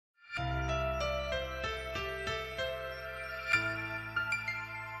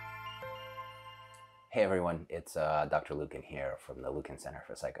Hey everyone, it's Dr. Lukin here from the Lukin Center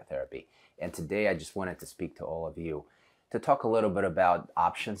for Psychotherapy. And today I just wanted to speak to all of you to talk a little bit about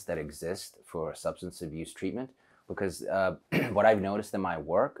options that exist for substance abuse treatment. Because what I've noticed in my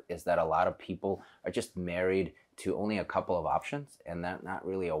work is that a lot of people are just married to only a couple of options and they're not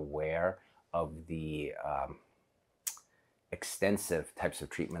really aware of the extensive types of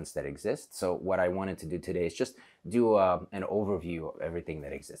treatments that exist. So what I wanted to do today is just do an overview of everything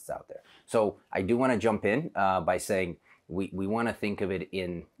that exists out there. So I do want to jump in by saying we want to think of it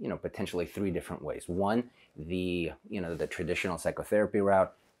in potentially three different ways. One, the the traditional psychotherapy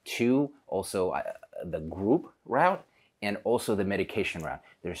route. Two, also the group route, and also the medication route.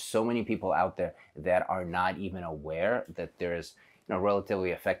 There's so many people out there that are not even aware that there's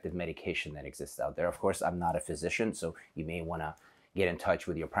relatively effective medication that exists out there. Of course, I'm not a physician, so you may want to get in touch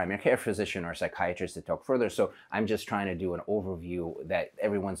with your primary care physician or psychiatrist to talk further. So I'm just trying to do an overview that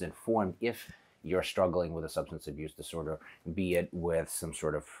everyone's informed if you're struggling with a substance abuse disorder, be it with some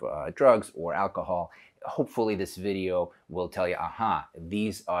sort of drugs or alcohol. Hopefully this video will tell you, aha,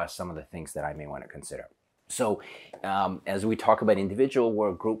 these are some of the things that I may want to consider. So as we talk about individual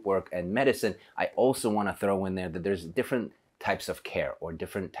work, group work, and medicine, I also want to throw in there that there's different types of care or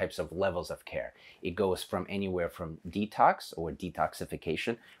different types of levels of care. It goes from anywhere from detox or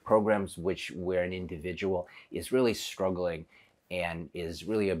detoxification programs, where an individual is really struggling and is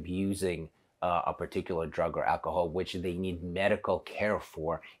really abusing a particular drug or alcohol, which they need medical care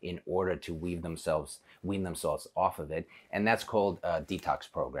for in order to wean themselves off of it. And that's called a detox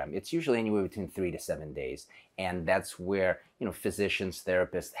program. It's usually anywhere between 3 to 7 days. And that's where physicians,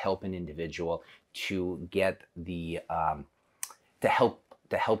 therapists help an individual to get the to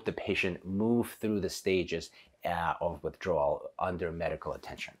help the patient move through the stages of withdrawal under medical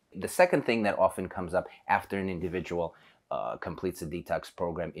attention. The second thing that often comes up after an individual completes a detox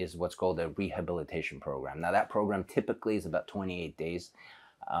program is what's called a rehabilitation program. Now that program typically is about 28 days.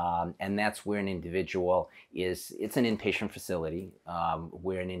 And that's where an individual it's an inpatient facility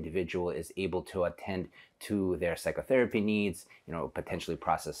where an individual is able to attend to their psychotherapy needs, potentially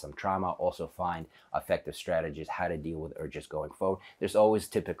process some trauma, also find effective strategies how to deal with urges going forward. There's always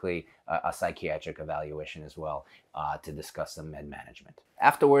typically a psychiatric evaluation as well to discuss some med management.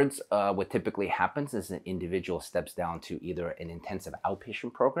 Afterwards, what typically happens is an individual steps down to either an intensive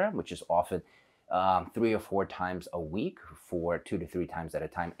outpatient program, which is often 3 or 4 times a week for 2 to 3 times at a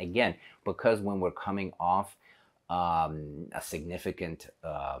time. Again, because when we're coming off a significant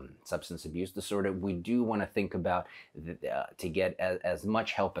substance abuse disorder, we do want to think about to get as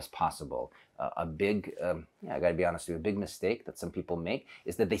much help as possible. I gotta be honest with you, a big mistake that some people make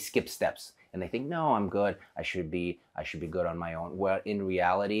is that they skip steps and they think, no, I'm good. I should be good on my own. Well, in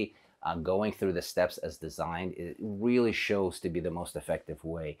reality, going through the steps as designed, it really shows to be the most effective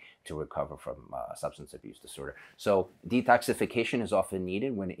way to recover from substance abuse disorder. So detoxification is often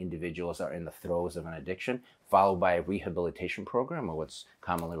needed when individuals are in the throes of an addiction, followed by a rehabilitation program, or what's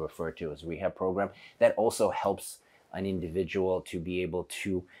commonly referred to as rehab program, that also helps an individual to be able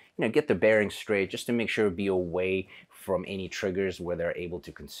to get their bearings straight, just to make sure be away from any triggers where they're able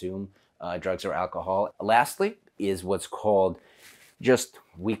to consume drugs or alcohol. Lastly is what's called just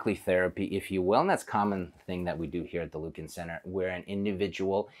weekly therapy, if you will, and that's a common thing that we do here at the Lukin Center, where an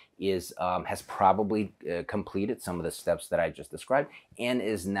individual has probably completed some of the steps that I just described and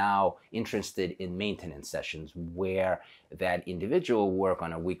is now interested in maintenance sessions, where that individual work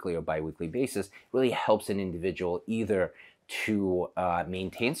on a weekly or biweekly basis really helps an individual either to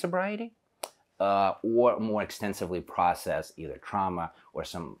maintain sobriety or more extensively process either trauma or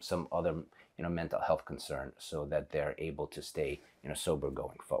some other mental health concern, so that they're able to stay sober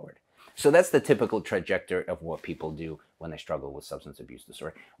going forward. So that's the typical trajectory of what people do when they struggle with substance abuse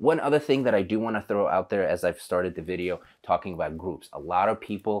disorder. One other thing that I do want to throw out there as I've started the video talking about groups, a lot of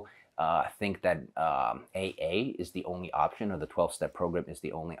people think that AA is the only option, or the 12-step program is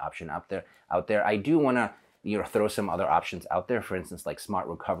the only option out there. I do want to throw some other options out there. For instance, like Smart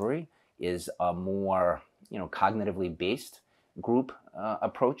Recovery is a more cognitively based group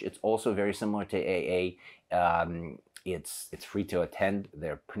approach. It's also very similar to AA. It's free to attend.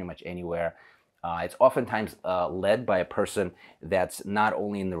 They're pretty much anywhere. It's oftentimes led by a person that's not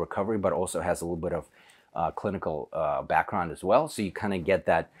only in the recovery but also has a little bit of clinical background as well. So you kind of get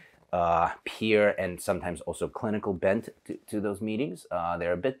that peer and sometimes also clinical bent to those meetings.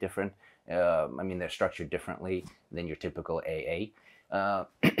 They're a bit different. They're structured differently than your typical AA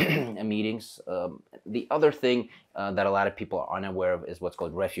meetings. The other thing that a lot of people are unaware of is what's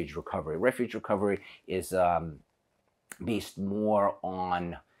called refuge recovery. Refuge recovery is based more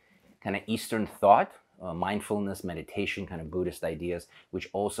on kind of Eastern thought mindfulness, meditation, kind of Buddhist ideas, which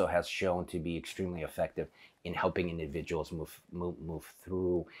also has shown to be extremely effective in helping individuals move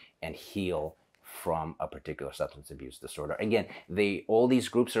through and heal from a particular substance abuse disorder. Again, all these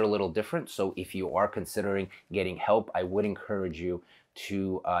groups are a little different, so if you are considering getting help, I would encourage you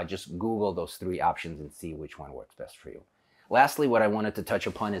to just Google those 3 options and see which one works best for you. Lastly, what I wanted to touch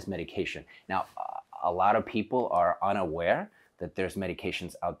upon is medication. Now, a lot of people are unaware that there's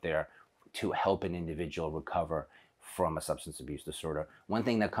medications out there to help an individual recover from a substance abuse disorder. One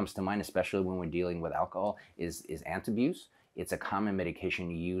thing that comes to mind, especially when we're dealing with alcohol, is antabuse. It's a common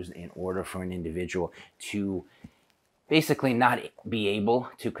medication used in order for an individual to basically not be able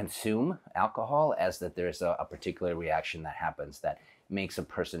to consume alcohol, as that there's a particular reaction that happens that makes a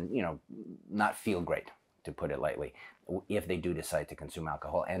person, not feel great, to put it lightly, if they do decide to consume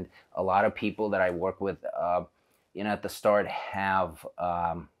alcohol. And a lot of people that I work with, at the start have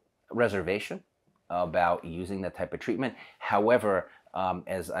reservation about using that type of treatment. However,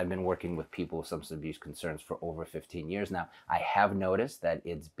 as I've been working with people with substance abuse concerns for over 15 years now, I have noticed that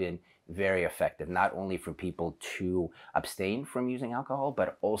it's been very effective, not only for people to abstain from using alcohol,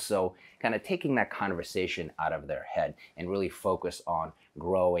 but also kind of taking that conversation out of their head and really focus on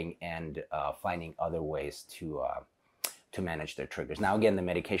growing and finding other ways to manage their triggers. Now, again, the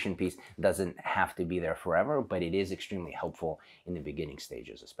medication piece doesn't have to be there forever, but it is extremely helpful in the beginning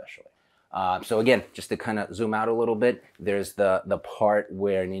stages, especially. So again, just to kind of zoom out a little bit, there's the part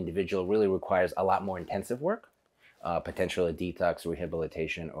where an individual really requires a lot more intensive work, potentially a detox,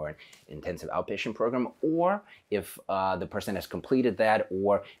 rehabilitation, or an intensive outpatient program, or if the person has completed that,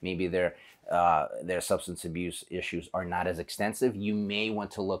 or maybe their substance abuse issues are not as extensive, you may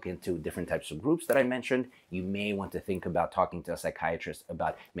want to look into different types of groups that I mentioned. You may want to think about talking to a psychiatrist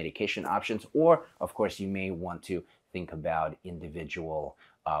about medication options, or of course you may want to think about individual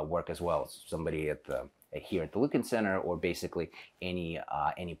work as well. Somebody here at the Lukin Center, or basically any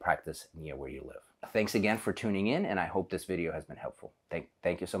practice near where you live. Thanks again for tuning in, and I hope this video has been helpful.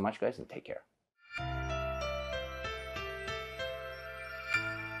 Thank you so much, guys, and take care.